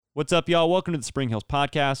What's up, y'all? Welcome to the Spring Hills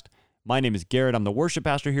Podcast. My name is Garrett. I'm the worship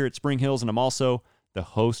pastor here at Spring Hills, and I'm also the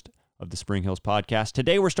host of the Spring Hills Podcast.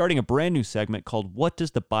 Today, we're starting a brand new segment called What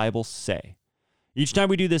Does the Bible Say? Each time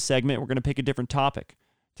we do this segment, we're going to pick a different topic.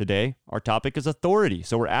 Today, our topic is authority.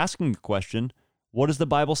 So we're asking the question, what does the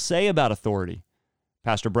Bible say about authority?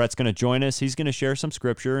 Pastor Brett's going to join us. He's going to share some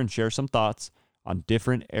scripture and share some thoughts on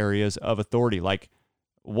different areas of authority, like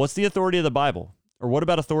what's the authority of the Bible? Or what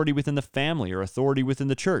about authority within the family or authority within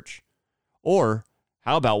the church? Or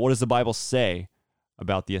how about what does the Bible say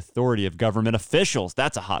about the authority of government officials?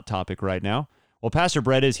 That's a hot topic right now. Well, Pastor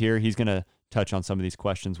Brett is here. He's going to touch on some of these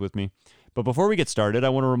questions with me. But before we get started, I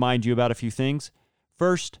want to remind you about a few things.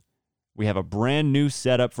 First, we have a brand new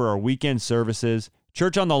setup for our weekend services.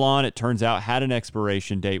 Church on the Lawn, it turns out, had an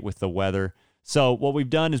expiration date with the weather. So what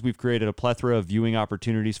we've done is we've created a plethora of viewing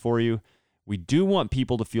opportunities for you. We do want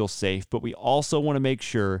people to feel safe, but we also want to make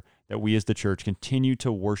sure that we as the church continue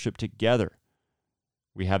to worship together.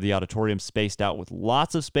 We have the auditorium spaced out with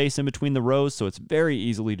lots of space in between the rows, so it's very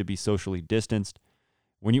easily to be socially distanced.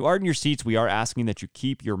 When you are in your seats, we are asking that you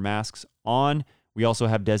keep your masks on. We also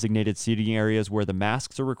have designated seating areas where the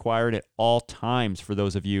masks are required at all times for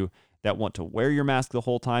those of you that want to wear your mask the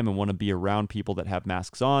whole time and want to be around people that have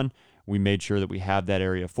masks on. We made sure that we have that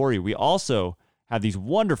area for you. We also have these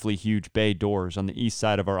wonderfully huge bay doors on the east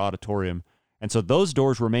side of our auditorium. And so those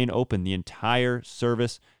doors remain open the entire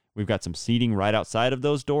service. We've got some seating right outside of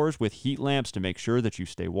those doors with heat lamps to make sure that you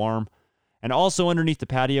stay warm. And also underneath the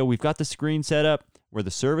patio, we've got the screen set up where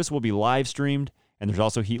the service will be live streamed. And there's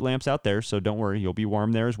also heat lamps out there, so don't worry, you'll be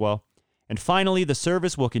warm there as well. And finally, the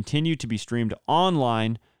service will continue to be streamed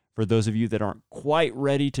online for those of you that aren't quite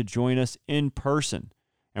ready to join us in person.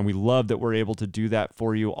 And we love that we're able to do that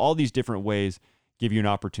for you. All these different ways give you an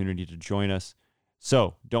opportunity to join us.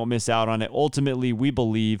 So don't miss out on it. Ultimately, we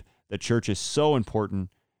believe that church is so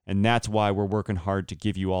important, and that's why we're working hard to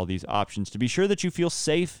give you all these options to be sure that you feel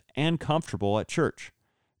safe and comfortable at church.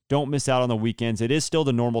 Don't miss out on the weekends. It is still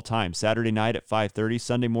the normal time, Saturday night at 5:30,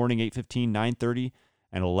 Sunday morning 8:15, 9:30,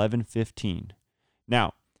 and 11:15.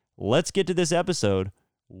 Now, let's get to this episode.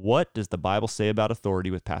 What does the Bible say about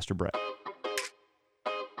authority with Pastor Brett?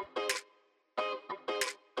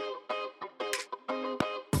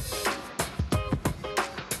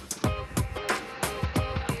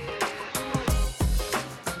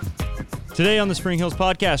 Today on the Spring Hills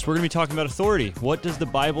Podcast, we're going to be talking about authority. What does the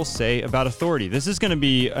Bible say about authority? This is going to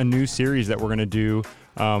be a new series that we're going to do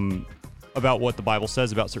about what the Bible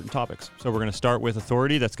says about certain topics. So we're going to start with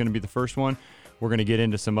authority. That's going to be the first one. We're going to get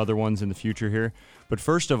into some other ones in the future here. But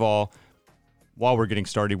first of all, while we're getting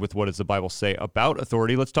started with what does the Bible say about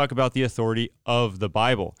authority, let's talk about the authority of the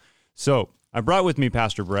Bible. So I brought with me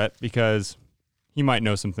Pastor Brett because he might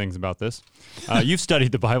know some things about this. You've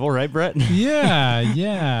studied the Bible, right, Brett?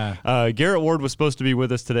 Yeah. Garrett Ward was supposed to be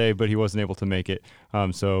with us today, but he wasn't able to make it.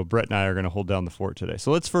 So Brett and I are going to hold down the fort today.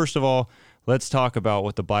 So let's talk about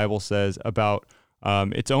what the Bible says about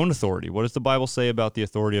its own authority. What does the Bible say about the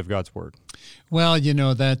authority of God's Word? Well,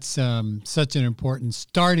 that's such an important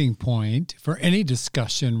starting point for any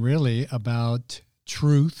discussion, really, about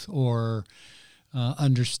truth or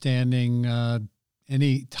understanding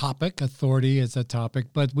any topic. Authority is a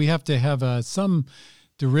topic, but we have to have some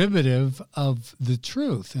derivative of the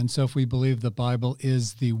truth. And so if we believe the Bible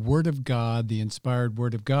is the Word of God, the inspired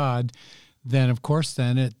Word of God, then of course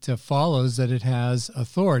it follows that it has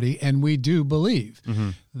authority. And we do believe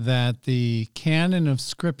that the canon of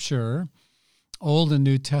Scripture, Old and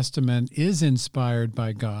New Testament, is inspired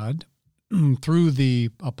by God through the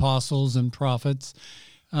apostles and prophets.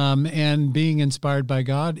 And being inspired by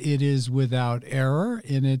God, it is without error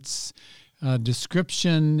in its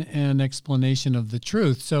description and explanation of the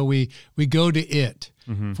truth. So we go to it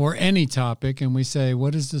for any topic, and we say,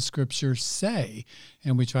 what does the Scripture say?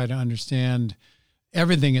 And we try to understand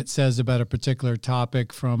everything it says about a particular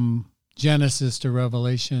topic from Genesis to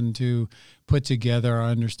Revelation to put together our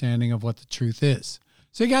understanding of what the truth is.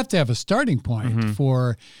 So you got to have a starting point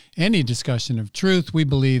for any discussion of truth. We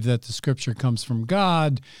believe that the Scripture comes from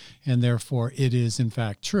God, and therefore it is, in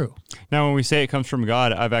fact, true. Now, when we say it comes from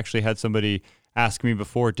God, I've actually had somebody ask me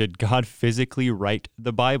before, did God physically write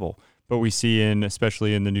the Bible? But we see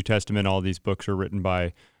especially in the New Testament, all these books are written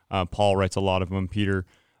by, Paul writes a lot of them, Peter,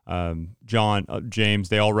 John, James,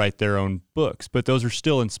 they all write their own books, but those are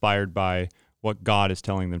still inspired by what God is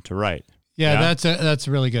telling them to write. Yeah, that's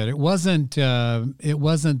really good. It wasn't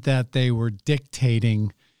that they were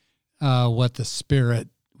dictating what the Spirit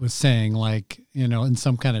was saying, like, in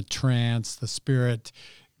some kind of trance, the Spirit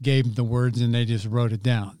gave them the words and they just wrote it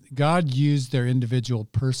down. God used their individual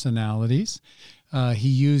personalities. He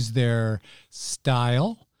used their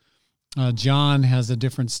style John has a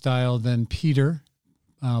different style than Peter.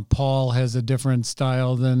 Paul has a different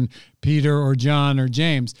style than Peter or John or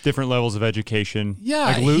James. Different levels of education. Yeah.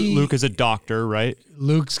 Like Luke is a doctor, right?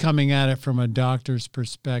 Luke's coming at it from a doctor's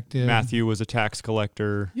perspective. Matthew was a tax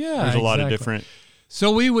collector. Yeah, There's a lot of exactly. different.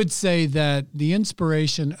 So we would say that the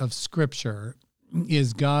inspiration of Scripture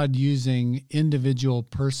is God using individual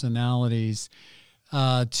personalities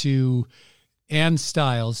and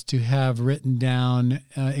styles to have written down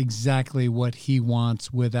exactly what he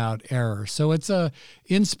wants without error. So it's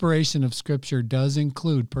inspiration of Scripture does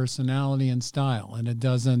include personality and style, and it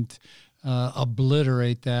doesn't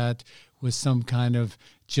obliterate that with some kind of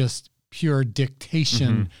just pure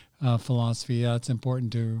dictation philosophy. That's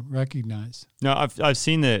important to recognize. Now, I've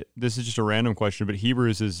seen that, this is just a random question, but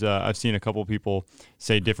Hebrews is, I've seen a couple people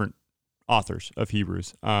say different authors of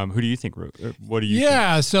Hebrews. Who do you think wrote? What do you think?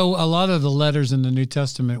 Yeah, so a lot of the letters in the New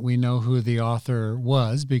Testament, we know who the author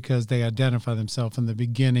was because they identify themselves in the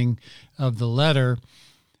beginning of the letter.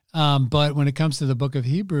 But when it comes to the book of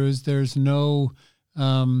Hebrews, there's we don't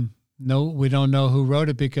know who wrote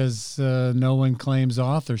it because no one claims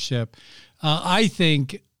authorship. I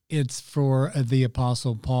think it's for the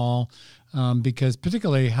Apostle Paul. Because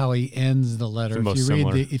particularly how he ends the letter.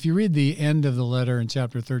 If you read the end of the letter in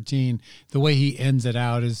chapter 13, the way he ends it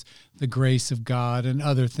out is the grace of God and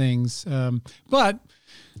other things. But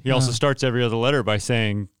he also starts every other letter by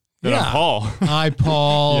saying that I'm Paul. I,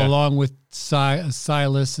 Paul, along with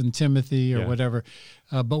Silas and Timothy or whatever.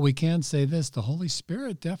 But we can say this, the Holy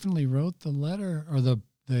Spirit definitely wrote the letter or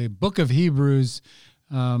the book of Hebrews.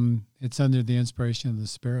 It's under the inspiration of the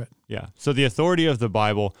Spirit. Yeah. So the authority of the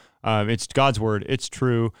Bible, it's God's word. It's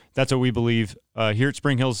true. That's what we believe. Here at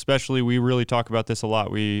Spring Hills especially, we really talk about this a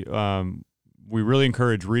lot. We really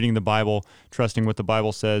encourage reading the Bible, trusting what the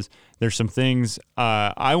Bible says. There's some things,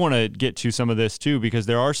 I want to get to some of this too, because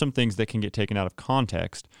there are some things that can get taken out of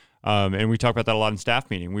context. And we talk about that a lot in staff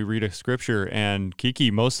meeting. We read a scripture and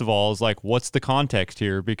Kiki, most of all, is like, what's the context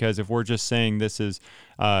here? Because if we're just saying this is,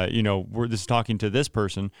 this is talking to this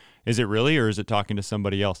person, is it really, or is it talking to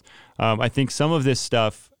somebody else? I think some of this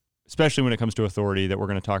stuff, especially when it comes to authority that we're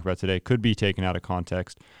going to talk about today, could be taken out of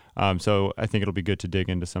context. So I think it'll be good to dig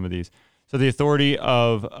into some of these. So the authority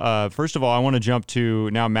of, first of all, I want to jump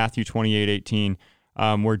to now Matthew 28:18,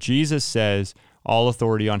 where Jesus says, all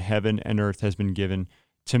authority on heaven and earth has been given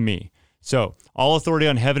to me. So all authority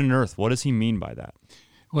on heaven and earth, what does he mean by that?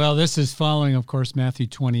 Well, this is following, of course, Matthew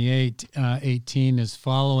 28:18 is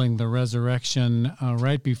following the resurrection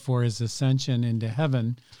right before his ascension into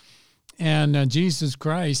heaven. And Jesus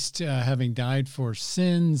Christ, having died for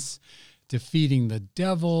sins, defeating the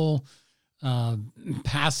devil,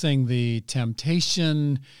 passing the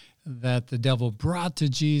temptation that the devil brought to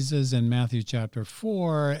Jesus in Matthew chapter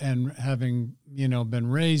 4, and having,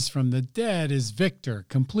 been raised from the dead, is victor,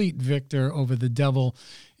 complete victor over the devil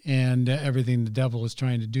and everything the devil is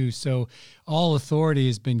trying to do. So all authority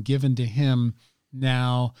has been given to him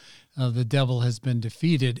now. The devil has been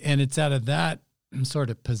defeated. And it's out of that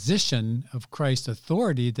sort of position of Christ's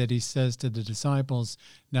authority that he says to the disciples,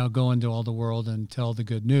 now go into all the world and tell the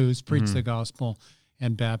good news, preach the gospel,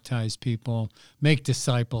 and baptize people, make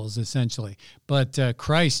disciples, essentially. But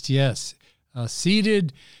Christ, yes,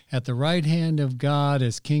 seated at the right hand of God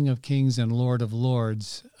as King of Kings and Lord of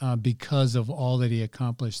Lords because of all that he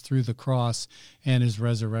accomplished through the cross and his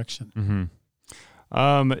resurrection.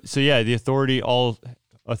 The authority, all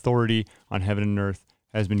authority on heaven and earth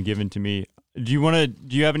has been given to me. Do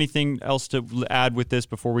you have anything else to add with this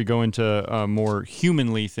before we go into more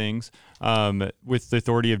humanly things with the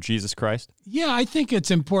authority of Jesus Christ? Yeah, I think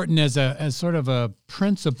it's important as sort of a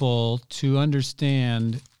principle to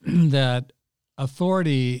understand that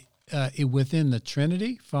authority within the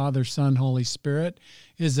Trinity, Father, Son, Holy Spirit,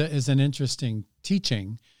 is an interesting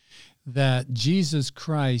teaching that Jesus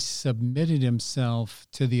Christ submitted himself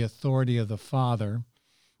to the authority of the Father.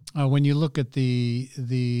 When you look at the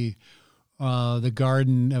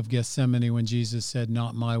Garden of Gethsemane, when Jesus said,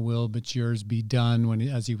 "Not my will, but yours be done,"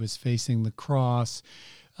 as he was facing the cross,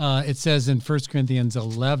 it says in 1 Corinthians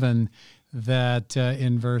 11 that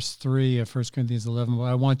in verse 3 of 1 Corinthians 11,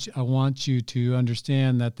 I want you to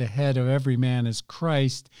understand that the head of every man is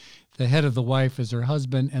Christ, the head of the wife is her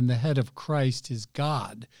husband, and the head of Christ is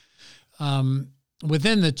God.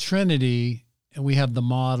 Within the Trinity, we have the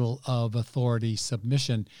model of authority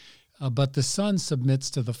submission, but the Son submits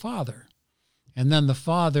to the Father. And then the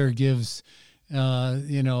Father gives,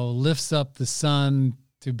 lifts up the Son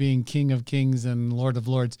to being King of Kings and Lord of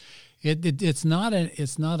Lords. It's not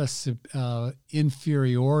a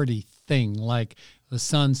inferiority thing like the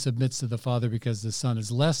Son submits to the Father because the Son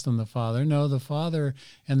is less than the Father. No, the Father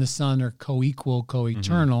and the Son are co-equal,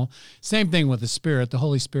 co-eternal. Same thing with the Spirit. The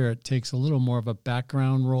Holy Spirit takes a little more of a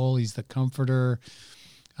background role. He's the comforter.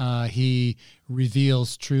 He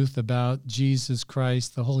reveals truth about Jesus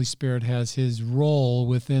Christ. The Holy Spirit has his role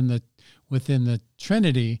within the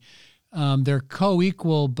Trinity. They're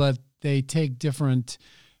co-equal, but they take different,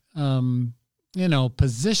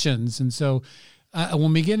 positions. And so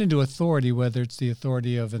when we get into authority, whether it's the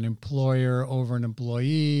authority of an employer over an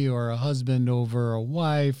employee or a husband over a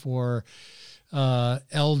wife or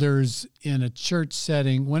elders in a church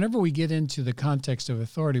setting, whenever we get into the context of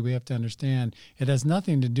authority, we have to understand it has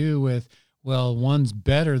nothing to do with, well, one's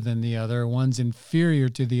better than the other, one's inferior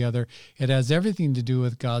to the other. It has everything to do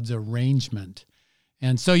with God's arrangement.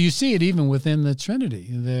 And so you see it even within the Trinity,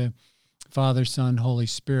 the Father, Son, Holy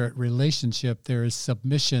Spirit relationship. There is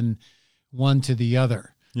submission one to the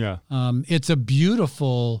other. Yeah. It's a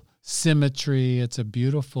beautiful symmetry. It's a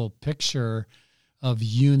beautiful picture of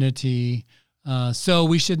unity. So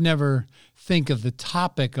we should never think of the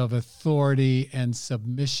topic of authority and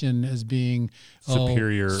submission as being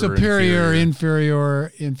superior,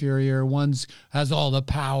 inferior. One has all the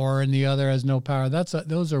power and the other has no power.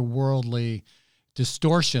 Those are worldly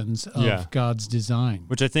distortions of God's design.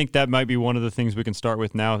 Which I think that might be one of the things we can start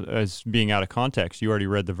with now as being out of context. You already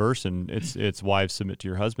read the verse, and it's wives submit to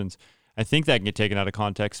your husbands. I think that can get taken out of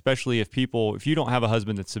context, especially if you don't have a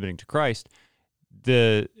husband that's submitting to Christ.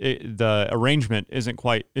 The arrangement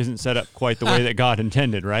isn't set up quite the way that God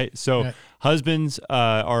intended, right? So husbands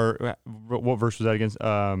are, what verse was that against?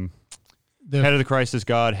 Head of the Christ is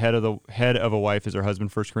God. Head of a wife is her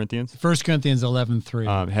husband. 1 Corinthians. 1 Corinthians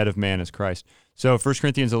 11:3. Head of man is Christ. So 1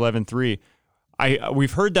 Corinthians 11:3.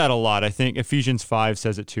 We've heard that a lot. I think Ephesians 5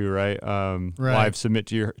 says it too, right? Right. Wives submit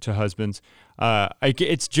to husbands.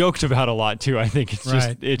 It's joked about a lot too. I think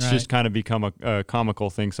it's just kind of become a comical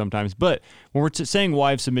thing sometimes. But when we're saying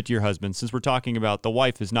wives submit to your husband, since we're talking about the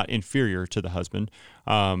wife is not inferior to the husband,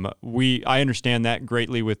 I understand that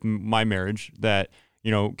greatly with my marriage. That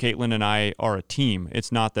Caitlin and I are a team.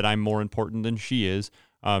 It's not that I'm more important than she is.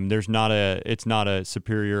 It's not a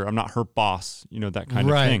superior. I'm not her boss. That kind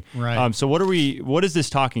of thing. Right. So what is this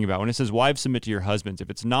talking about when it says wives submit to your husbands? If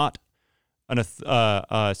it's not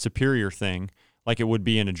a superior thing, like it would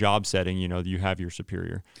be in a job setting, you have your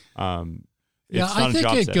superior. I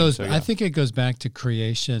think it goes back to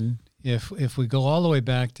creation. If we go all the way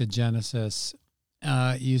back to Genesis,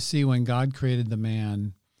 you see when God created the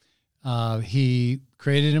man, he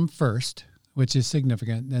created him first, which is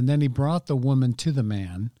significant. And then he brought the woman to the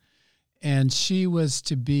man, and she was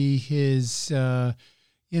to be his, to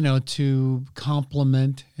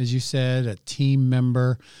complement, as you said, a team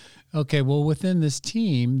member. Okay, well, within this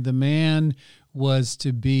team, the man was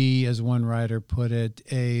to be, as one writer put it,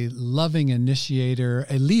 a loving initiator,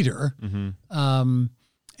 a leader. Mm-hmm.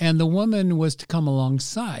 And the woman was to come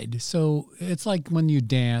alongside. So it's like when you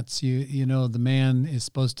dance, the man is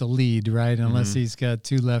supposed to lead, right? Unless he's got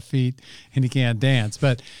two left feet and he can't dance.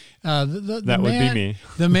 But that would be me.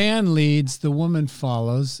 The man leads, the woman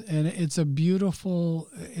follows, and it's a beautiful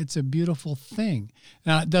thing.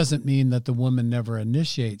 Now, it doesn't mean that the woman never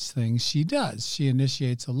initiates things. She does. She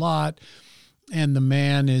initiates a lot. And the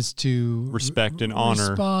man is to respect and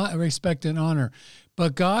honor.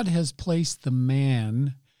 But God has placed the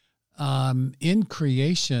man in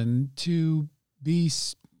creation to be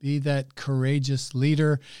that courageous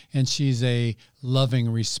leader, and she's a loving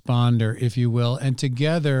responder, if you will. And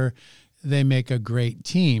together, they make a great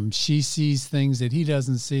team. She sees things that he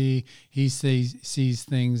doesn't see. He sees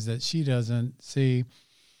things that she doesn't see.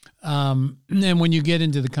 And when you get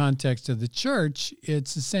into the context of the church,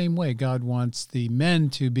 it's the same way. God wants the men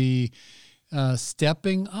to be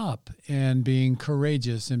stepping up and being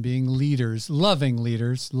courageous and being leaders, loving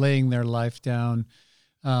leaders, laying their life down.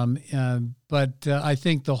 But I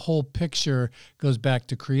think the whole picture goes back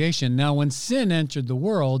to creation. Now, when sin entered the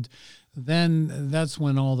world, then that's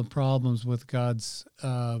when all the problems with God's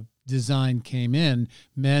design came in.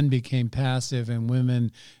 Men became passive and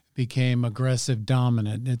women became aggressive,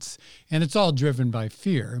 dominant. It's all driven by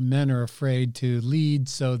fear. Men are afraid to lead,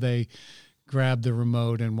 so they grab the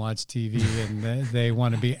remote and watch TV, and they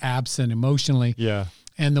want to be absent emotionally. Yeah.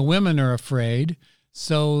 And the women are afraid,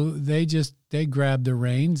 so they grab the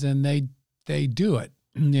reins and they do it.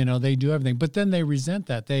 They do everything. But then they resent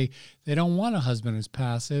that. They don't want a husband who's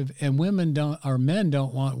passive, and men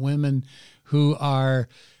don't want women who are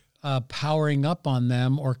powering up on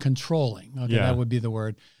them or controlling. Okay, that would be the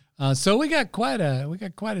word. So we got quite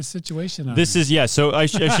a situation on this. Here. Is, yeah. So I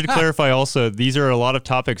should clarify also, these are a lot of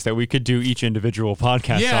topics that we could do each individual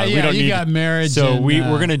podcast on. Yeah, We don't you got marriage. So and, we're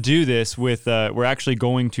going to do this with, we're actually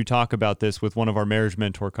going to talk about this with one of our marriage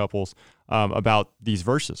mentor couples about these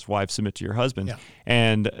verses, wives submit to your husband. Yeah.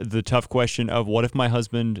 And the tough question of what if my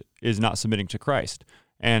husband is not submitting to Christ?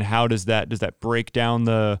 And how does that break down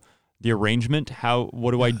the arrangement?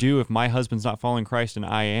 What do I do if my husband's not following Christ and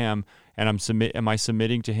I am, and am I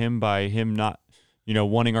submitting to him by him not,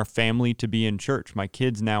 wanting our family to be in church? My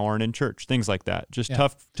kids now aren't in church, things like that. Just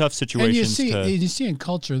tough situations. And you see in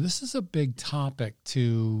culture, this is a big topic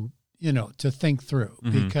to think through,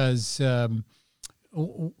 because I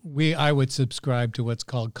would subscribe to what's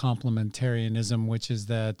called complementarianism, which is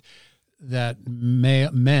that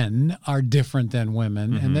men are different than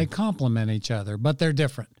women, and they complement each other, but they're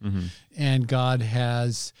different. And God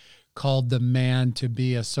has called the man to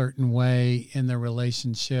be a certain way in the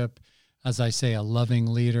relationship, as I say, a loving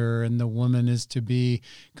leader, and the woman is to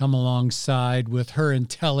come alongside with her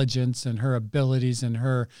intelligence and her abilities and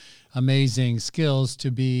her amazing skills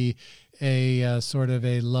to be a sort of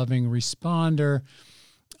a loving responder.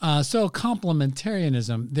 So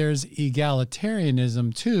complementarianism, there's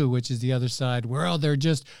egalitarianism too, which is the other side where,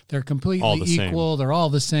 they're completely equal. They're all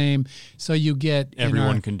the same. So you get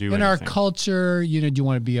everyone can do in anything. Our culture, do you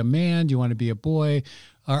want to be a man? Do you want to be a boy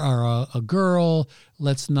or a girl?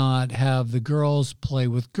 Let's not have the girls play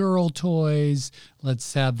with girl toys.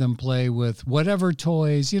 Let's have them play with whatever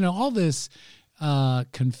toys, all this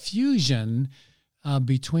confusion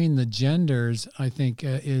between the genders, I think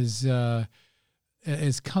is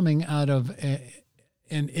coming out of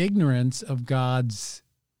an ignorance of God's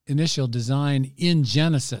initial design in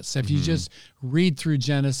Genesis. If you just read through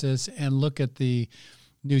Genesis and look at the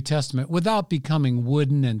New Testament without becoming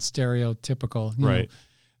wooden and stereotypical, right?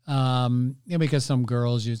 Because some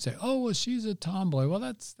girls, you'd say, "Oh, well, she's a tomboy." Well,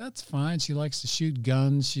 that's fine. She likes to shoot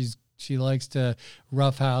guns. She likes to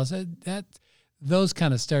roughhouse. Those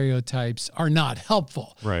kind of stereotypes are not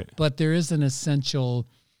helpful, right? But there is an essential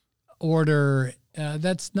order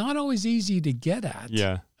that's not always easy to get at,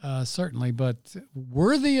 certainly, but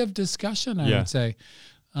worthy of discussion, I would say.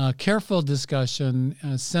 Careful discussion,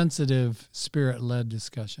 sensitive, spirit-led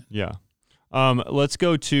discussion. Yeah. Let's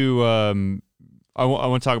go to, I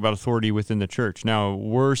want to talk about authority within the church. Now,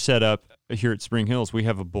 we're set up here at Spring Hills. We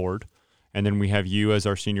have a board, and then we have you as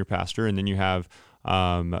our senior pastor, and then you have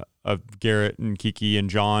Garrett and Kiki and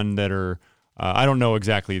John that are, I don't know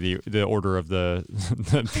exactly the order of the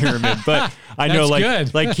pyramid, but I know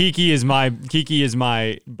like Kiki is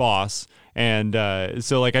my boss, and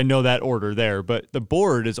so I know that order there. But the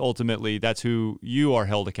board is ultimately, that's who you are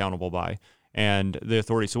held accountable by, and the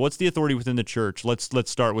authority. So what's the authority within the church? Let's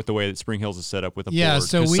start with the way that Spring Hills is set up with a board,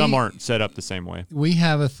 because some aren't set up the same way. We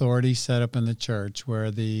have authority set up in the church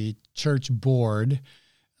where the church board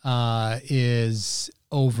is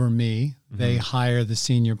over me. They hire the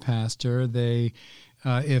senior pastor. They,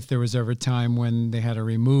 if there was ever a time when they had to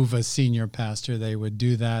remove a senior pastor, they would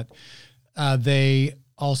do that. They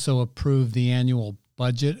also approve the annual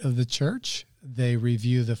budget of the church. They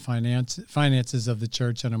review the finances of the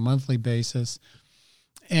church on a monthly basis.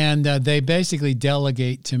 And they basically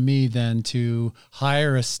delegate to me then to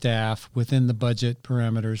hire a staff within the budget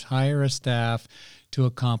parameters, hire a staff to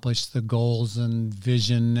accomplish the goals and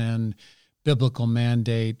vision and biblical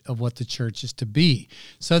mandate of what the church is to be.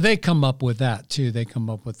 So they come up with that too. They come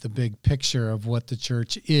up with the big picture of what the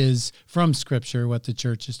church is from Scripture, what the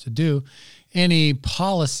church is to do. Any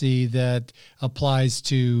policy that applies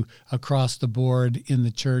to across the board in the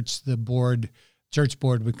church, church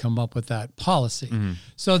board would come up with that policy.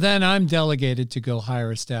 So then I'm delegated to go hire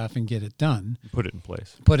a staff and get it done. Put it in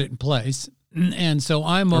place. And so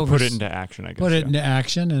I'm over. Put it into action, I guess. Put it into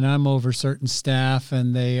action, and I'm over certain staff,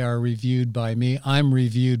 and they are reviewed by me. I'm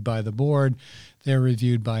reviewed by the board. They're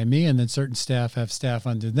reviewed by me, and then certain staff have staff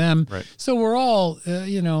under them. Right. So we're all,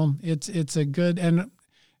 it's a good, and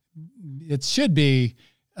it should be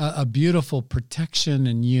a beautiful protection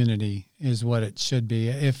and unity is what it should be.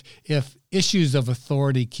 If issues of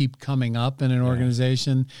authority keep coming up in an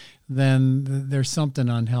organization, then there's something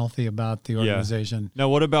unhealthy about the organization. Now,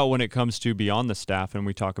 what about when it comes to beyond the staff, and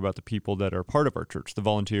we talk about the people that are part of our church, the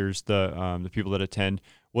volunteers, the people that attend?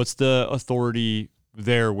 What's the authority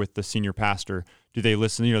there with the senior pastor? Do they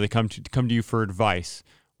listen? They come to you for advice.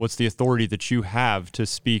 What's the authority that you have to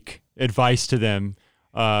speak advice to them?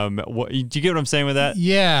 Do you get what I'm saying with that?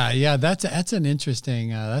 Yeah. That's an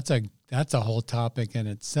interesting. That's a whole topic in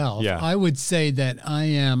itself. Yeah. I would say that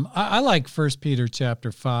I like 1 Peter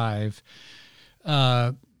chapter 5.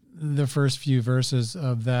 the first few verses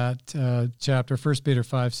of that chapter. 1 Peter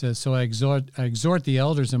 5 says, "So I exhort the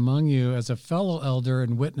elders among you as a fellow elder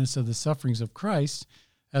and witness of the sufferings of Christ,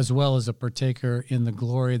 as well as a partaker in the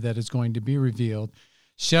glory that is going to be revealed.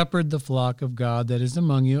 Shepherd the flock of God that is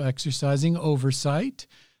among you, exercising oversight,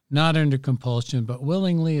 not under compulsion, but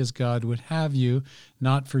willingly as God would have you,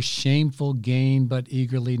 not for shameful gain, but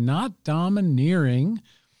eagerly, not domineering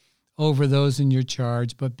over those in your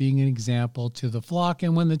charge, but being an example to the flock.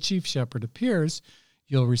 And when the chief shepherd appears,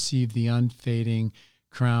 you'll receive the unfading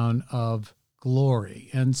crown of glory."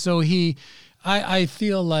 And so I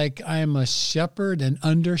feel like I'm a shepherd, an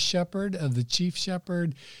under shepherd of the chief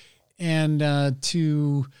shepherd, and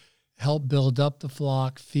to help build up the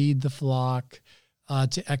flock, feed the flock,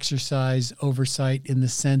 to exercise oversight in the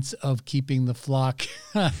sense of keeping the flock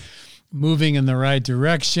moving in the right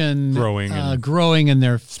direction, growing in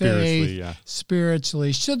their faith,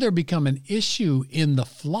 spiritually. Should there become an issue in the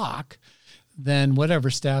flock, then whatever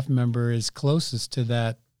staff member is closest to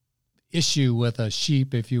that issue with a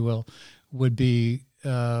sheep, if you will, would be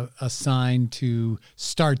assigned to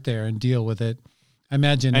start there and deal with it. I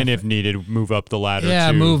imagine, and if needed, move up the ladder.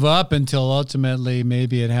 Yeah, move up until ultimately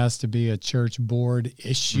maybe it has to be a church board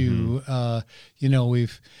issue.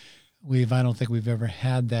 We've I don't think we've ever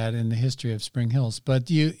had that in the history of Spring Hills. But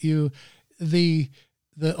the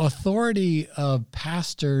authority of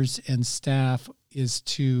pastors and staff is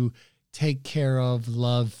to take care of,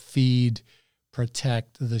 love, feed,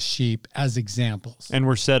 protect the sheep as examples. And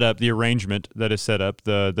we're set up, the arrangement that is set up,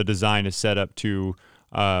 the design is set up to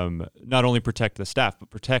not only protect the staff, but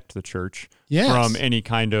protect the church from any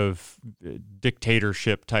kind of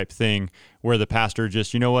dictatorship type thing where the pastor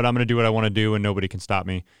just, you know what, I'm going to do what I want to do and nobody can stop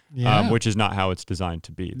me, which is not how it's designed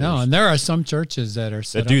to be. No, and there are some churches that are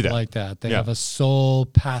set up like that. They have a sole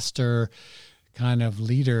pastor kind of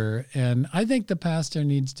leader, and I think the pastor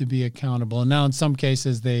needs to be accountable. Now, in some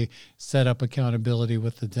cases, they set up accountability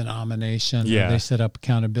with the denomination. Or they set up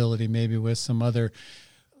accountability maybe with some other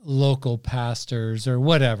local pastors or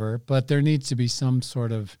whatever, but there needs to be some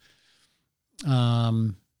sort of,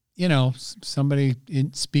 somebody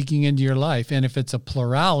speaking into your life. And if it's a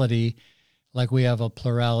plurality, like we have a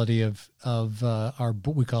plurality of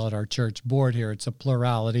we call it our church board here. It's a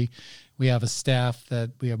plurality. We have a staff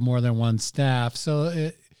that we have more than one staff.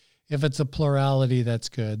 So if it's a plurality, that's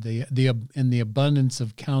good. In the abundance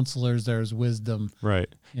of counselors, there's wisdom. Right.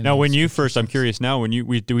 Now, when you first, I'm curious now, when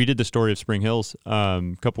we did the story of Spring Hills a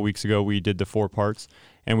couple weeks ago, we did the 4 parts,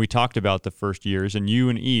 and we talked about the first years, and you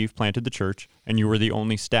and Eve planted the church, and you were the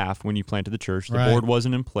only staff when you planted the church. The board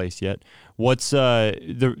wasn't in place yet. What's I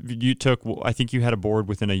think you had a board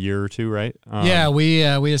within a year or two, right?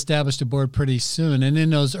 We established a board pretty soon, and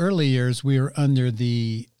in those early years, we were under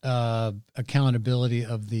the accountability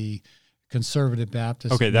of the Conservative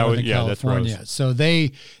Baptist of Northern California. That's so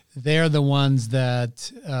they're the ones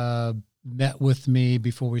that met with me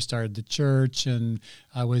before we started the church, and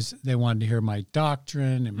they wanted to hear my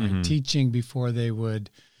doctrine and my teaching before they would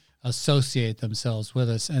associate themselves with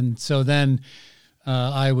us. And so then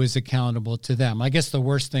I was accountable to them. I guess the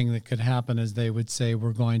worst thing that could happen is they would say,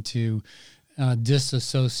 we're going to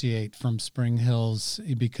disassociate from Spring Hills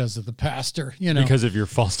because of the pastor, because of your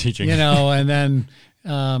false teaching, and then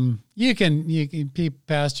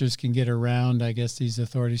pastors can get around, I guess, these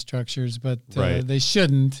authority structures, but they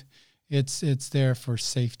shouldn't. It's there for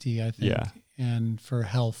safety, I think, and for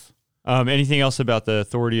health. Anything else about the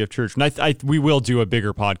authority of church? And we will do a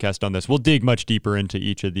bigger podcast on this. We'll dig much deeper into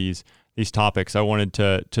each of these topics. I wanted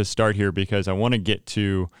to start here because I want to get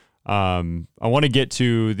to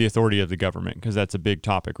the authority of the government, because that's a big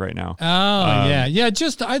topic right now.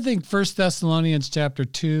 I think 1 Thessalonians chapter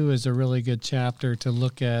 2 is a really good chapter to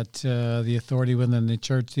look at the authority within the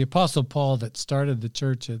church. The Apostle Paul, that started the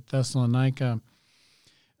church at Thessalonica,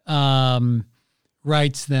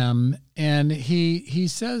 writes them, and he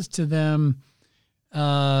says to them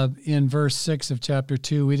in verse 6 of chapter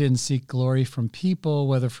 2, we didn't seek glory from people,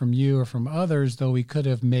 whether from you or from others, though we could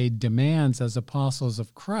have made demands as apostles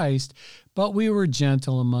of Christ, but we were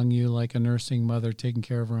gentle among you, like a nursing mother taking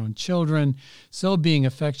care of her own children. So being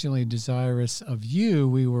affectionately desirous of you,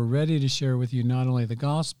 we were ready to share with you not only the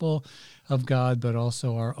gospel of God, but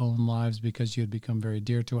also our own lives, because you had become very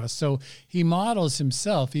dear to us. So he models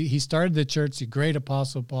himself. He started the church, the great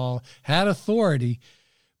Apostle Paul, had authority,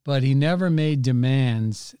 but he never made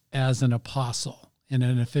demands as an apostle in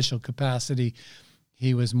an official capacity.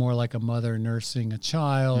 He was more like a mother nursing a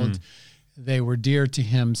child. They were dear to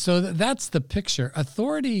him. So that's the picture.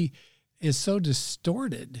 Authority is so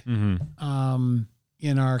distorted in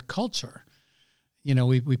our culture.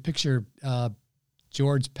 We picture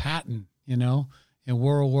George Patton, in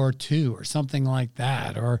World War II or something like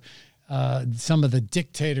that, or some of the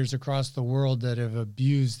dictators across the world that have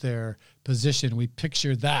abused their position. We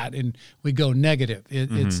picture that and we go negative.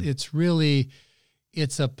 It's really,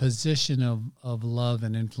 it's a position of love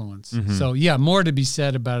and influence. So yeah, more to be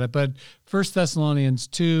said about it. But 1 Thessalonians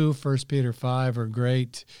 2, 1 Peter 5 are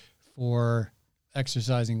great for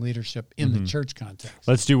exercising leadership in the church context.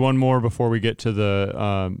 Let's do one more before we get to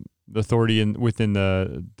the authority within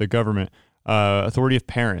the government. Authority of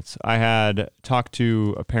parents. I had talked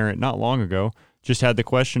to a parent not long ago, just had the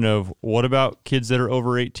question of, what about kids that are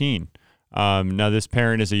over 18? Now, this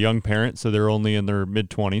parent is a young parent, so they're only in their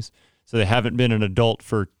mid-20s, so they haven't been an adult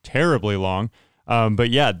for terribly long. But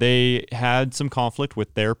yeah, they had some conflict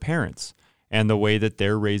with their parents and the way that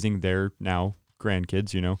they're raising their now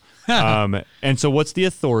grandkids, and so what's the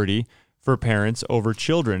authority for parents over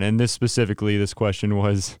children? And this question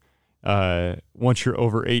was, once you're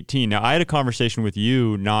over 18. Now, I had a conversation with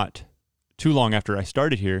you not too long after I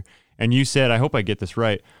started here, and you said, I hope I get this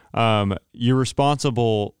right, you're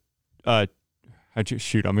responsible, I'm going to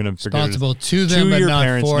forget responsible to them, but your not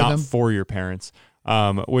parents, for not them. for your parents,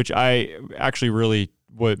 which I actually really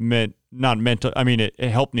it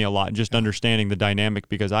helped me a lot, just understanding the dynamic,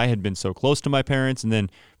 because I had been so close to my parents and then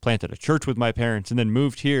planted a church with my parents and then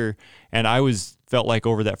moved here. And I felt like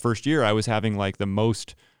over that first year, I was having like the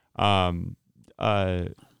most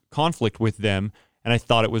conflict with them. And I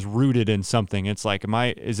thought it was rooted in something. It's like,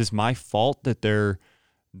 is this my fault that they're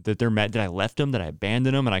mad? Did I left them? Did I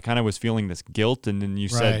abandon them? And I kind of was feeling this guilt. And then you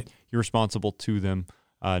said you're responsible to them,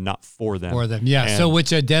 not for them. For them, yeah. So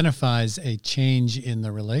which identifies a change in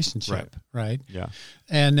the relationship, right? Yeah.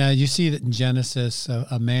 And you see that in Genesis,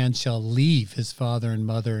 a man shall leave his father and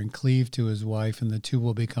mother and cleave to his wife, and the two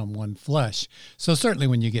will become one flesh. So certainly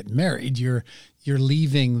when you get married, you're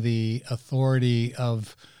leaving the authority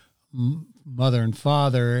of mother and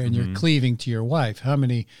father, and you're cleaving to your wife. How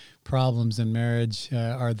many problems in marriage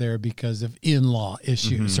are there because of in-law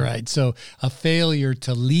issues, right? So a failure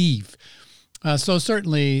to leave. So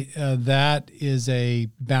certainly that is a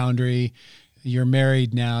boundary. You're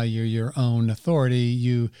married now. You're your own authority.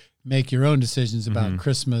 You make your own decisions about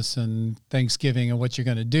Christmas and Thanksgiving and what you're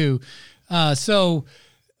going to do.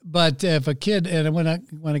 But if a kid, and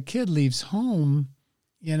when a kid leaves home,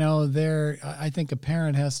 I think a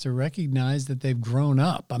parent has to recognize that they've grown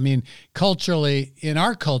up. I mean, culturally, in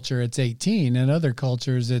our culture, it's 18. In other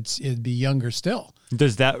cultures, it'd be younger still.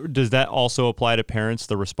 Does that also apply to parents,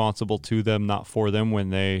 the responsible to them, not for them,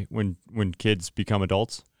 when kids become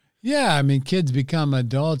adults? Yeah, I mean, kids become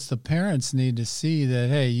adults. The parents need to see that,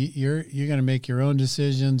 hey, you're going to make your own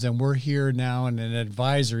decisions, and we're here now in an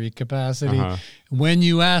advisory capacity when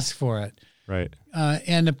you ask for it. Right.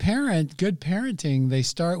 And good parenting, they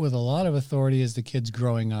start with a lot of authority as the kid's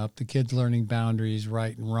growing up, the kid's learning boundaries,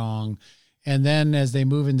 right and wrong. And then as they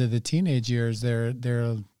move into the teenage years,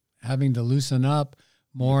 they're having to loosen up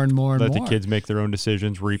more and more and more. Let the kids make their own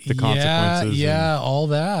decisions, reap the consequences. Yeah, all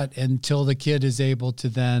that, until the kid is able to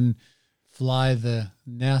then fly the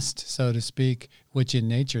nest, so to speak, which in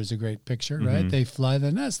nature is a great picture, right? They fly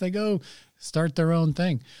the nest. They go start their own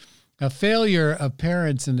thing. A failure of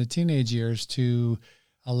parents in the teenage years to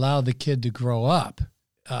allow the kid to grow up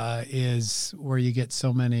is where you get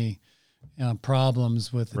so many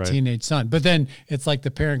problems with the teenage son. But then it's like the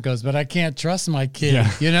parent goes, but I can't trust my kid,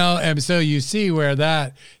 And so you see where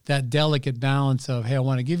that delicate balance of, hey, I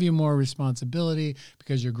want to give you more responsibility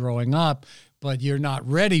because you're growing up, but you're not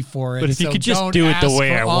ready for it. But if you could just do it the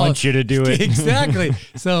way I want you to do it. Exactly.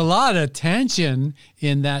 So a lot of tension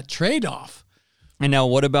in that trade-off. And now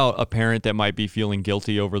what about a parent that might be feeling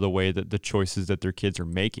guilty over the way that the choices that their kids are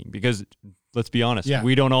making? Because let's be honest,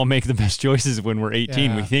 we don't all make the best choices when we're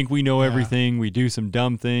 18. We think we know everything. We do some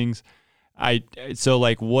dumb things. What's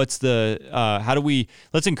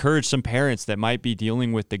let's encourage some parents that might be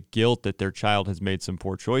dealing with the guilt that their child has made some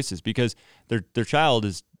poor choices, because their child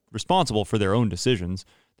is responsible for their own decisions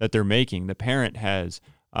that they're making. The parent has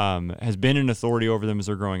been an authority over them as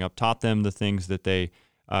they're growing up, taught them the things that they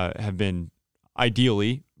have been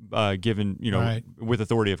ideally given, with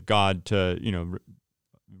authority of God to,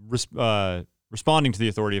 responding to the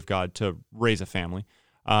authority of God to raise a family.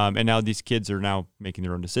 And now these kids are now making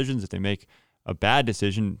their own decisions. If they make a bad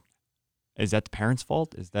decision, is that the parent's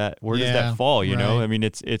fault? Where does that fall? You know, I mean,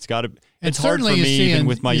 it's got to, it's hard for me even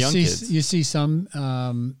with my young kids. You see some,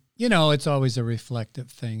 it's always a reflective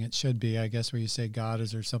thing. It should be, I guess, where you say, God,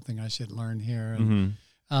 is there something I should learn here? And,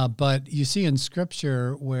 but you see in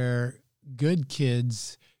Scripture where good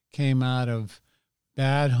kids came out of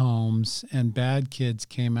bad homes and bad kids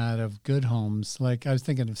came out of good homes. Like I was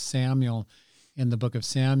thinking of Samuel in the book of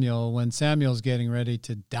Samuel. When Samuel's getting ready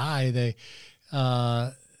to die,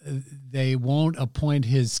 they won't appoint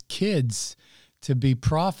his kids to be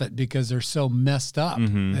prophet because they're so messed up.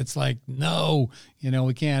 Mm-hmm. It's like, no,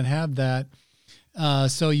 we can't have that.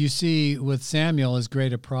 So you see with Samuel, as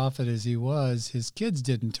great a prophet as he was, his kids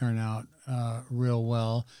didn't turn out real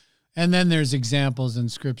well. And then there's examples in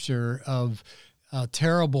Scripture of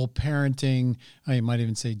terrible parenting. You might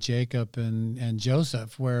even say Jacob and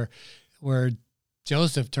Joseph, where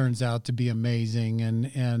Joseph turns out to be amazing,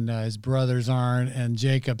 and his brothers aren't, and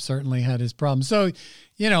Jacob certainly had his problems. So,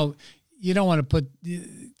 you don't want to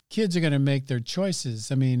kids are going to make their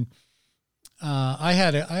choices. I mean, I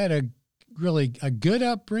had a really a good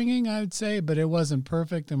upbringing, I would say, but it wasn't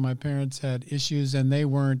perfect, and my parents had issues, and they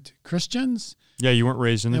weren't Christians. Yeah, you weren't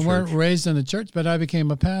raised in the church. They weren't raised in the church, but I became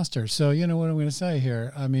a pastor. So you know what I'm going to say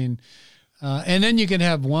here. I mean, and then you can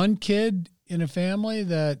have one kid in a family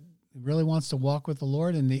that really wants to walk with the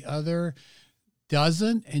Lord, and the other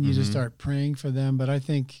doesn't, and you just start praying for them. But I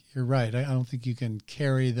think you're right. I don't think you can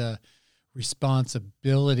carry the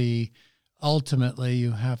responsibility. Ultimately,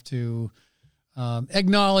 you have to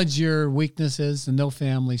acknowledge your weaknesses, and no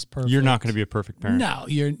family's perfect. You're not going to be a perfect parent. No,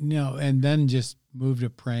 and then just move to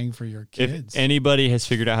praying for your kids. If anybody has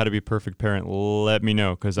figured out how to be a perfect parent, let me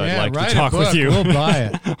know, because I'd like to write talk a book. with you. We'll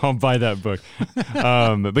buy it. I'll buy that book.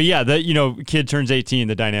 But yeah, kid turns 18,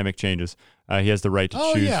 the dynamic changes. He has the right to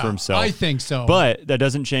choose for himself. I think so. But that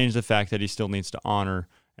doesn't change the fact that he still needs to honor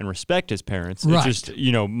and respect his parents. Right. It's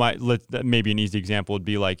just, maybe an easy example would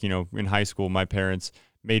be like, in high school, my parents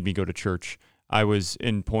made me go to church. I was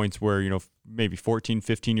in points where, maybe 14,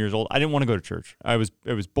 15 years old. I didn't want to go to church.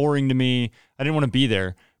 It was boring to me. I didn't want to be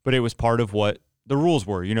there, but it was part of what the rules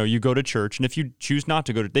were. You go to church, and if you choose not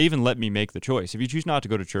to go they even let me make the choice. If you choose not to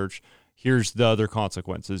go to church, here's the other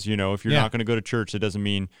consequences. If you're not going to go to church, it doesn't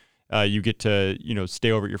mean you get to,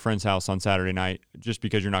 stay over at your friend's house on Saturday night just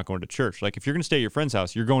because you're not going to church. Like if you're going to stay at your friend's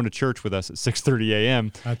house, you're going to church with us at 6:30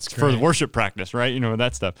 a.m. That's for great. the worship practice, right?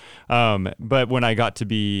 That stuff. But when I got to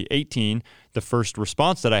be 18, the first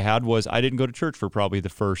response that I had was I didn't go to church for probably the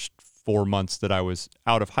first 4 months that I was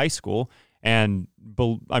out of high school. And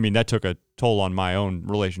that took a toll on my own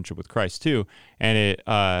relationship with Christ too. And it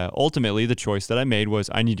ultimately, the choice that I made was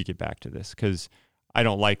I need to get back to this because I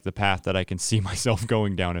don't like the path that I can see myself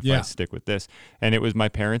going down if I stick with this. And it was my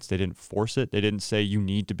parents. They didn't force it. They didn't say, you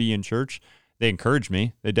need to be in church. They encouraged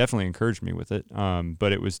me. They definitely encouraged me with it.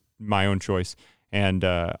 But it was my own choice. And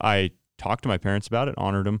I talked to my parents about it,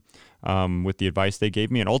 honored them with the advice they gave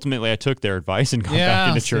me. And ultimately, I took their advice and got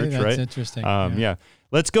back into church, that's right? Interesting.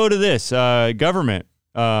 Let's go to this. Government.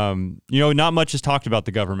 Not much is talked about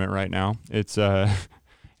the government right now. It's a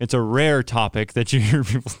rare topic that you hear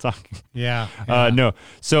people talking. Yeah. No.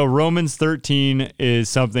 So Romans 13 is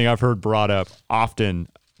something I've heard brought up often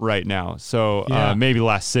right now. So maybe the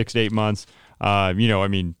last 6 to 8 months. Let's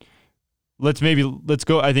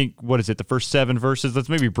go. I think, what is it? The first 7 verses. Let's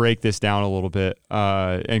maybe break this down a little bit.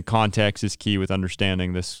 And context is key with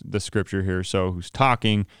understanding the scripture here. So who's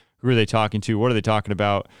talking? Who are they talking to? What are they talking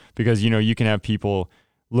about? Because, you can have people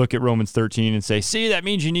look at Romans 13 and say, see, that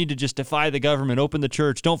means you need to just defy the government, open the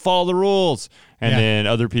church, don't follow the rules. And then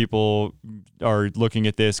other people are looking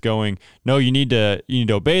at this going, no, you need to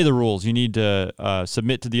obey the rules. You need to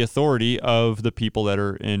submit to the authority of the people that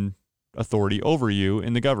are in authority over you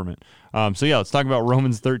in the government. Let's talk about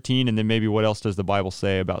Romans 13, and then maybe what else does the Bible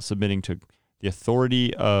say about submitting to the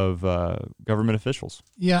authority of government officials.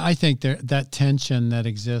 Yeah, I think that tension that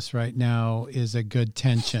exists right now is a good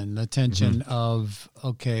tension. The tension of,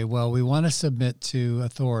 okay, well, we want to submit to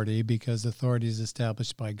authority because authority is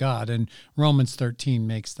established by God. And Romans 13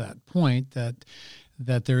 makes that point that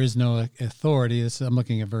there is no authority. I'm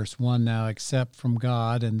looking at verse 1 now, except from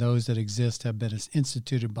God, and those that exist have been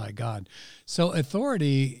instituted by God. So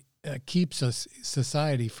authority keeps a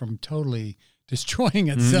society from totally destroying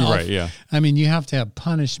itself. Right, yeah. I mean, you have to have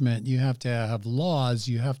punishment, you have to have laws,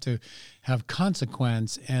 you have to have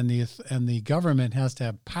consequence, and the government has to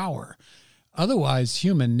have power. Otherwise,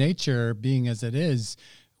 human nature, being as it is,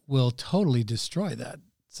 will totally destroy that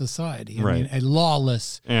society. I mean, a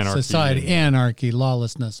lawless society, anarchy,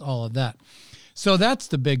 lawlessness, all of that. So that's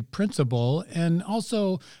the big principle. And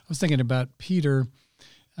also, I was thinking about Peter.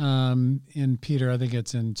 In Peter, I think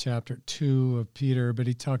it's in chapter 2 of Peter, but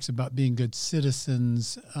he talks about being good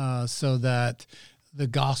citizens so that the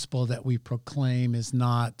gospel that we proclaim is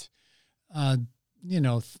not,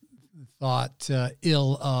 thought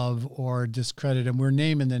ill of or discredited. And we're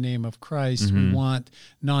naming the name of Christ. We want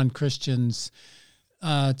non-Christians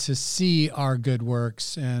to see our good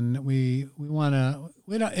works, and we want to.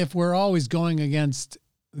 If we're always going against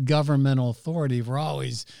governmental authority, if we're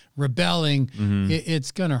always rebelling,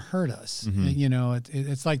 it's going to hurt us. You know,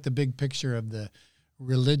 it's like the big picture of the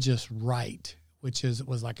religious right, which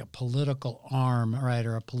was like a political arm, right,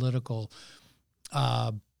 or a political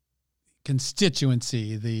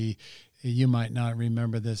constituency. You might not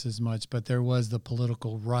remember this as much, but there was the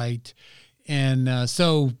political right. And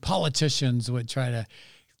so politicians would try to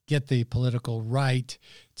get the political right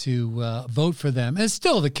to vote for them. And it's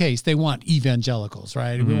still the case. They want evangelicals,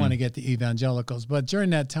 right? We want to get the evangelicals. But during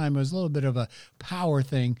that time, it was a little bit of a power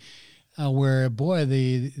thing where, boy,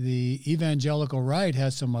 the evangelical right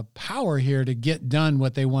has some power here to get done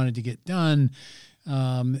what they wanted to get done.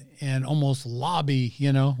 And almost lobby,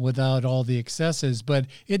 you know, without all the excesses. But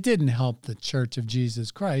it didn't help the Church of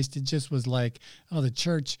Jesus Christ. It just was like, oh, the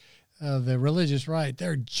church, the religious right,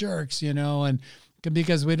 they're jerks, you know, and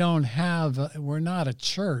because we're not a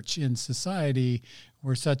church in society,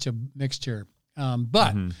 we're such a mixture.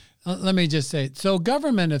 But let me just say, so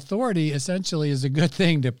government authority essentially is a good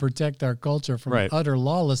thing to protect our culture from utter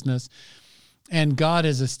lawlessness. And God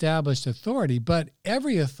has established authority, but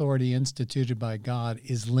every authority instituted by God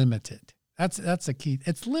is limited. That's a key.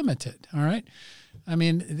 It's limited, all right? I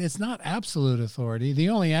mean, it's not absolute authority. The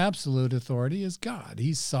only absolute authority is God.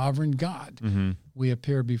 He's sovereign God. We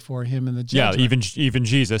appear before him in the judgment. Yeah, even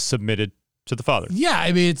Jesus submitted to the Father. Yeah,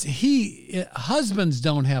 I mean, husbands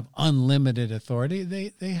don't have unlimited authority.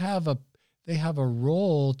 They have a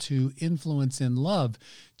role to influence in love.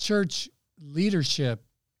 Church leadership,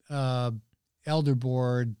 elder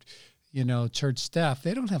board, you know, church staff,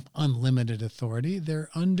 they don't have unlimited authority. They're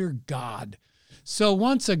under God. So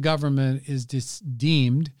once a government is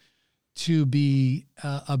deemed to be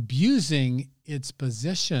abusing its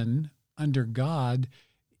position under God,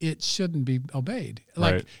 it shouldn't be obeyed.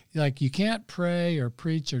 Like you can't pray or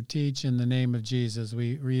preach or teach in the name of Jesus.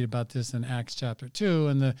 We read about this in Acts chapter 2,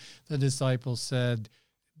 and the disciples said,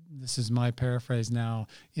 this is my paraphrase now,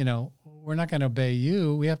 you know, we're not going to obey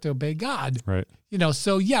you. We have to obey God. Right. You know,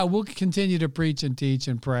 so yeah, we'll continue to preach and teach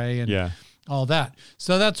and pray and all that.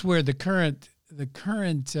 So that's where the current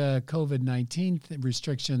COVID-19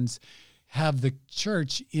 restrictions have the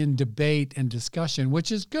church in debate and discussion,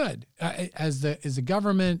 which is good. Is the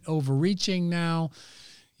government overreaching now?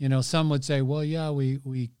 You know, some would say, well, yeah,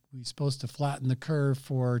 we're supposed to flatten the curve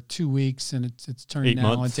for 2 weeks, and it's turned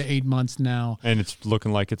into 8 months now. And it's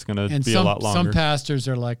looking like it's going to be a lot longer. Some pastors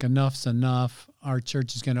are like, enough's enough. Our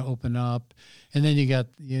church is going to open up. And then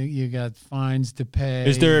you got fines to pay.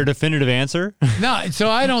 Is there a definitive answer? No, so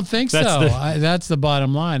I don't think so. That's the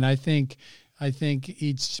bottom line. I think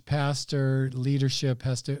each pastor leadership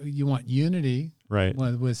you want unity, right,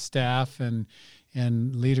 with staff and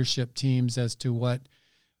leadership teams as to what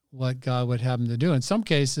God would have them to do. In some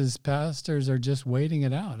cases, pastors are just waiting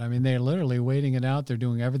it out. I mean, they're literally waiting it out. They're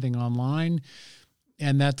doing everything online,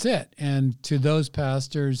 and that's it. And to those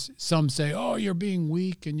pastors, some say, oh, you're being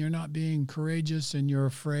weak and you're not being courageous and you're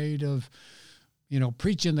afraid of, you know,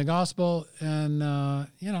 preaching the gospel. And,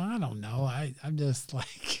 you know, I don't know. I'm just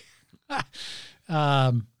like,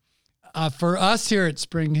 for us here at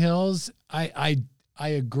Spring Hills, I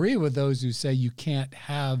agree with those who say you can't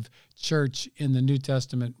have church in the New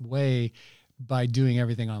Testament way by doing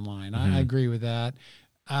everything online. I agree with that.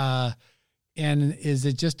 And is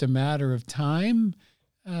it just a matter of time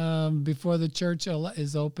before the church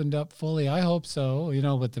is opened up fully? I hope so, you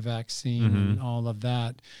know, with the vaccine and all of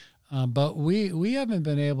that. But we haven't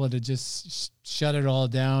been able to just shut it all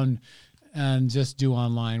down and just do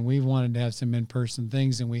online. We wanted to have some in-person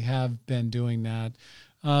things, and we have been doing that.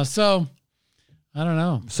 So I don't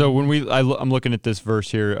know. So when I'm looking at this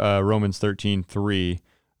verse here, Romans 13:3,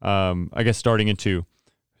 I guess starting in 2.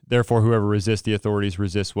 Therefore, whoever resists the authorities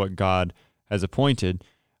resists what God has appointed.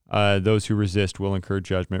 Those who resist will incur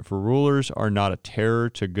judgment. For rulers are not a terror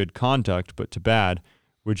to good conduct, but to bad.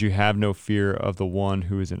 Would you have no fear of the one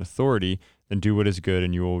who is in authority? Then do what is good,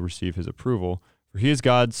 and you will receive his approval. For he is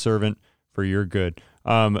God's servant for your good.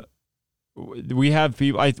 We have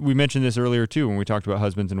people. We mentioned this earlier too when we talked about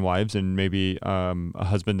husbands and wives, and maybe a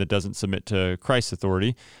husband that doesn't submit to Christ's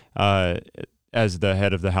authority as the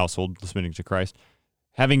head of the household, submitting to Christ.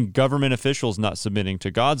 Having government officials not submitting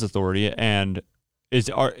to God's authority, and is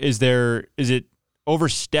it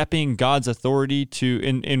overstepping God's authority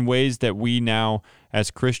in ways that we now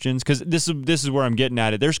as Christians? Because this is where I'm getting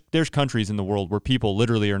at it. There's countries in the world where people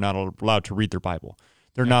literally are not allowed to read their Bible.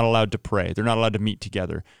 They're not allowed to pray. They're not allowed to meet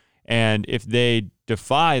together. And if they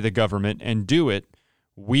defy the government and do it,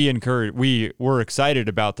 we're excited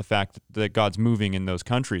about the fact that God's moving in those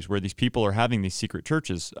countries where these people are having these secret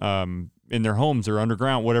churches, in their homes or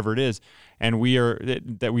underground, whatever it is. And we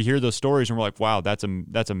hear those stories and we're like, wow, that's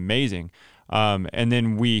amazing. And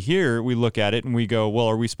then we look at it and we go, well,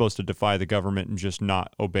 are we supposed to defy the government and just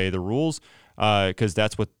not obey the rules? Because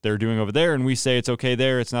that's what they're doing over there. And we say it's okay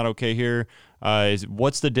there, it's not okay here.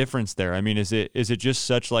 What's the difference there? I mean, is it just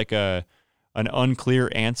such like an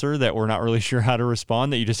unclear answer that we're not really sure how to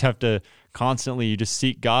respond, that you just have to constantly, you just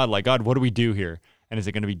seek God, like, God, what do we do here? And is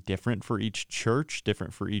it going to be different for each church,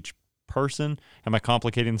 different for each person? Am I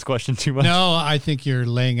complicating this question too much? No, I think you're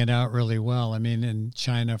laying it out really well. I mean, in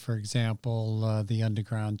China, for example, the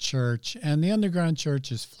underground church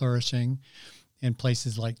is flourishing in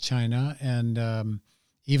places like China, and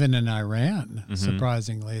even in Iran,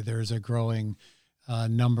 surprisingly, there's a growing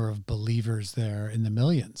number of believers there in the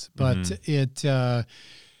millions. But you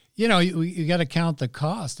got to count the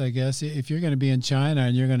cost, I guess. If you're going to be in China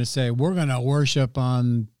and you're going to say, we're going to worship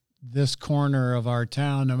on this corner of our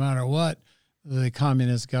town, no matter what the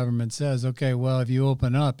communist government says, okay, well, if you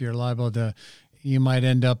open up, you're liable to, you might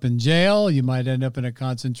end up in jail, you might end up in a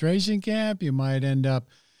concentration camp, you might end up,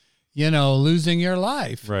 losing your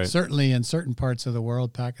life. Right. Certainly in certain parts of the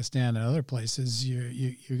world, Pakistan and other places,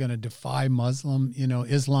 you're going to defy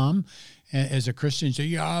Islam. As a Christian, say,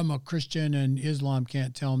 yeah, I'm a Christian and Islam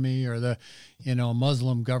can't tell me, or the,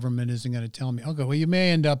 Muslim government isn't going to tell me. Okay, well, you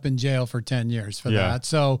may end up in jail for 10 years for that.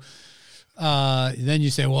 So then you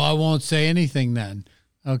say, well, I won't say anything then.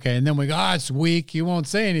 Okay, and then we go, it's weak. You won't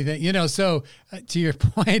say anything. So to your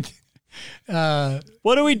point,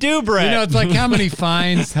 what do we do, Bret? It's like how many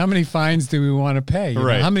fines do we want to pay?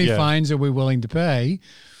 Right. How many fines are we willing to pay?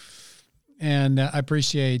 And I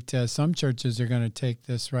appreciate some churches are going to take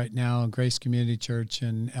this right now. Grace Community Church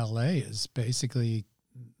in L.A. is basically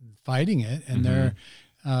fighting it, and they're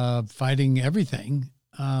fighting everything.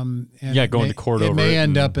 Going to court over it. It may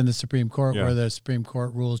end up in the Supreme Court, where the Supreme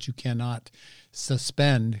Court rules you cannot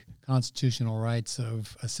suspend constitutional rights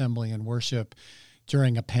of assembly and worship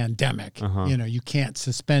during a pandemic. You can't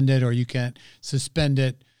suspend it, or you can't suspend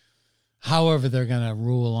it however they're going to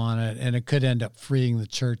rule on it, and it could end up freeing the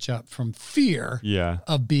church up from fear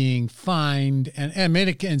of being fined. And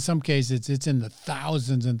in some cases, it's in the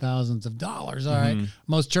thousands and thousands of dollars. All right,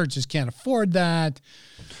 most churches can't afford that.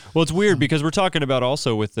 Well, it's weird because we're talking about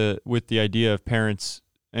also with the idea of parents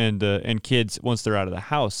and kids, once they're out of the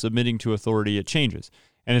house, submitting to authority. It changes,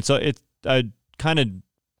 and it's kind of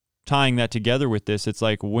tying that together with this. It's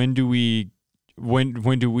like, when do we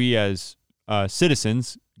as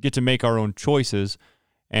citizens get to make our own choices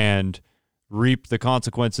and reap the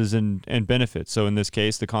consequences and benefits? So in this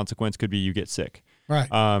case, the consequence could be you get sick. Right.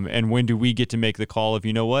 And when do we get to make the call of,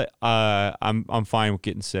 I'm fine with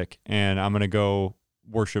getting sick, and I'm going to go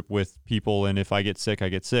worship with people, and if I get sick, I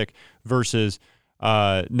get sick, versus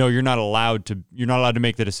no, you're not allowed to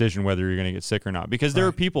make the decision whether you're going to get sick or not. Because there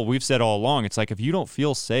are people, we've said all along, it's like, if you don't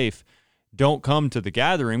feel safe, don't come to the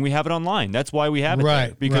gathering. We have it online. That's why we have it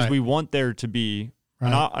there, because we want there to be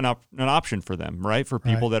an option for them, right? For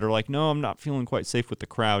people that are like, no, I'm not feeling quite safe with the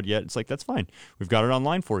crowd yet. It's like, that's fine. We've got it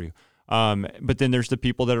online for you. But then there's the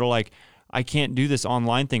people that are like, I can't do this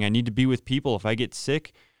online thing. I need to be with people. If I get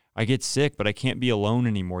sick, I get sick, but I can't be alone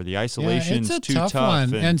anymore. The isolation's too tough.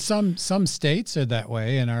 One. And some states are that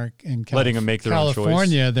way. Letting them make their own choice.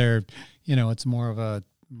 California, they're, it's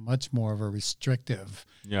much more of a restrictive.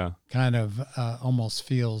 Kind of almost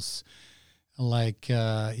feels like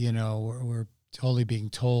we're totally being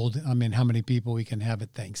told. I mean, how many people we can have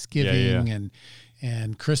at Thanksgiving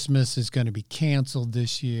and Christmas is going to be canceled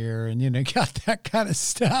this year, and got that kind of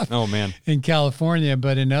stuff. Oh man, in California,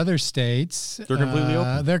 but in other states, they're completely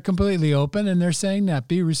open. They're completely open, and they're saying that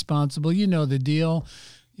be responsible. You know the deal.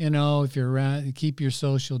 If you're around, keep your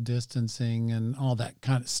social distancing and all that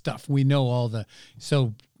kind of stuff. We know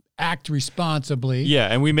so act responsibly. Yeah,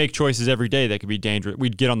 and we make choices every day that could be dangerous.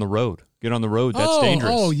 We'd get on the road. That's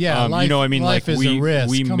dangerous. Oh, yeah. Life is a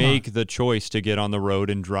risk. We make the choice to get on the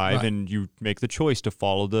road and drive, and you make the choice to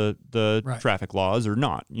follow the traffic laws or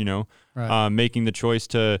not, making the choice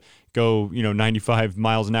to go, 95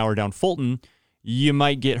 miles an hour down Fulton, you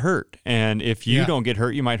might get hurt. And if you don't get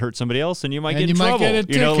hurt, you might hurt somebody else, and you might get in trouble. Get a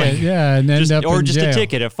ticket. And end up in jail. A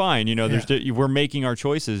ticket, a fine. We're making our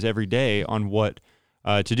choices every day on what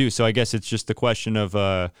to do. So I guess it's just the question of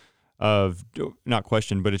not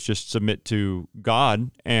question, but it's just submit to God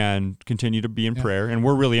and continue to be in prayer. And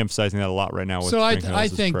we're really emphasizing that a lot right now. So I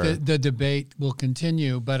think that the debate will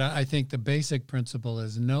continue, but I think the basic principle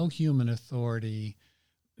is no human authority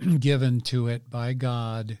given to it by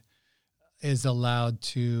God is allowed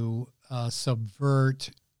to subvert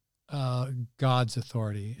God's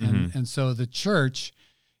authority. And so the church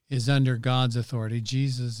is under God's authority.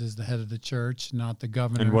 Jesus is the head of the church, not the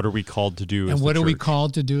governor. And what are we called to do as the church? And what are we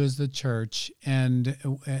called to do as the church? And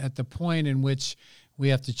at the point in which we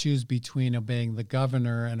have to choose between obeying the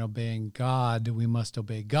governor and obeying God, we must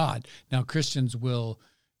obey God. Now, Christians will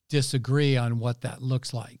disagree on what that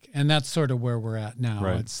looks like. And that's sort of where we're at now.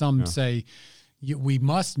 Right. Some say we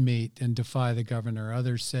must meet and defy the governor.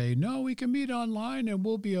 Others say, no, we can meet online and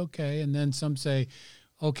we'll be okay. And then some say,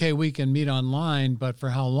 okay, we can meet online, but for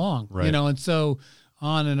how long? Right. And so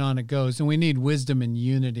on it goes. And we need wisdom and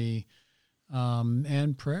unity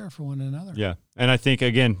and prayer for one another. Yeah. And I think,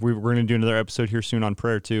 again, we're going to do another episode here soon on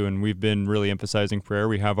prayer too. And we've been really emphasizing prayer.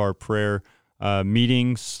 We have our prayer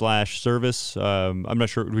meeting/service. I'm not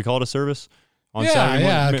sure. Do we call it a service? On Saturday morning?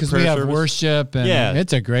 Yeah, because we have service? Worship, and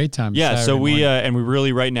it's a great time. Yeah, Saturday so we morning. And we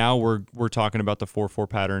really right now we're talking about the 4-4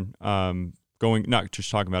 pattern, not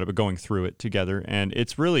just talking about it, but going through it together. And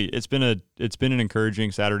it's been an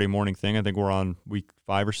encouraging Saturday morning thing. I think we're on week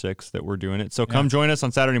 5 or 6 that we're doing it. So come join us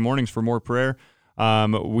on Saturday mornings for more prayer.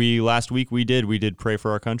 Last week we did pray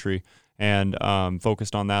for our country and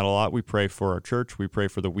focused on that a lot. We pray for our church. We pray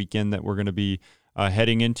for the weekend that we're going to be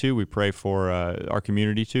heading into. We pray for our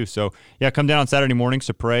community too. So come down on Saturday mornings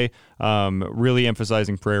to pray. Really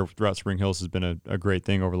emphasizing prayer throughout Spring Hills has been a great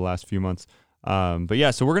thing over the last few months. So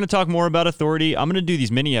we're going to talk more about authority. I'm going to do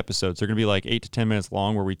these mini episodes. They're going to be like 8 to 10 minutes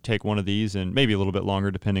long, where we take one of these and maybe a little bit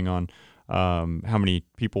longer depending on how many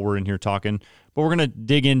people were in here talking. But we're going to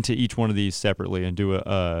dig into each one of these separately and do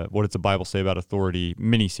a what does the Bible say about authority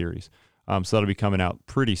mini series. So that'll be coming out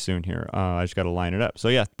pretty soon here. I just got to line it up.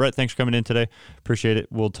 So Bret, thanks for coming in today. Appreciate it.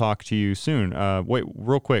 We'll talk to you soon. Wait,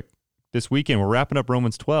 real quick. This weekend, we're wrapping up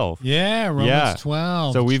Romans 12. Yeah, Romans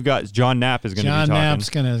 12. So we've got John Knapp is going to be talking. John Knapp's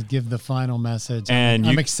going to give the final message. And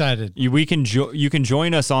I'm excited. You can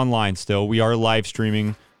join us online still. We are live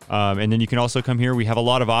streaming. And then you can also come here. We have a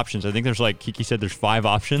lot of options. I think there's, like Kiki said, there's 5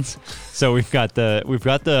 options. So we've got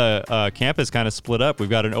the campus kind of split up. We've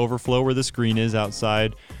got an overflow where the screen is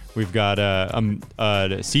outside. We've got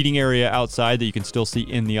a seating area outside that you can still see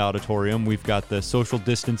in the auditorium. We've got the social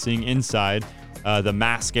distancing inside, the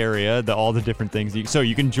mask area, all the different things. So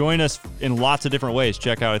you can join us in lots of different ways.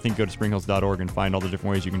 Check out, go to springhills.org and find all the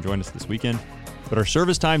different ways you can join us this weekend. But our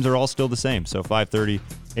service times are all still the same. So 5:30,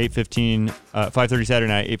 8:15, 5:30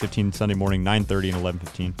 Saturday night, 8:15 Sunday morning, 9:30 and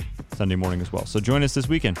 11:15 Sunday morning as well. So join us this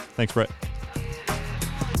weekend. Thanks, Bret.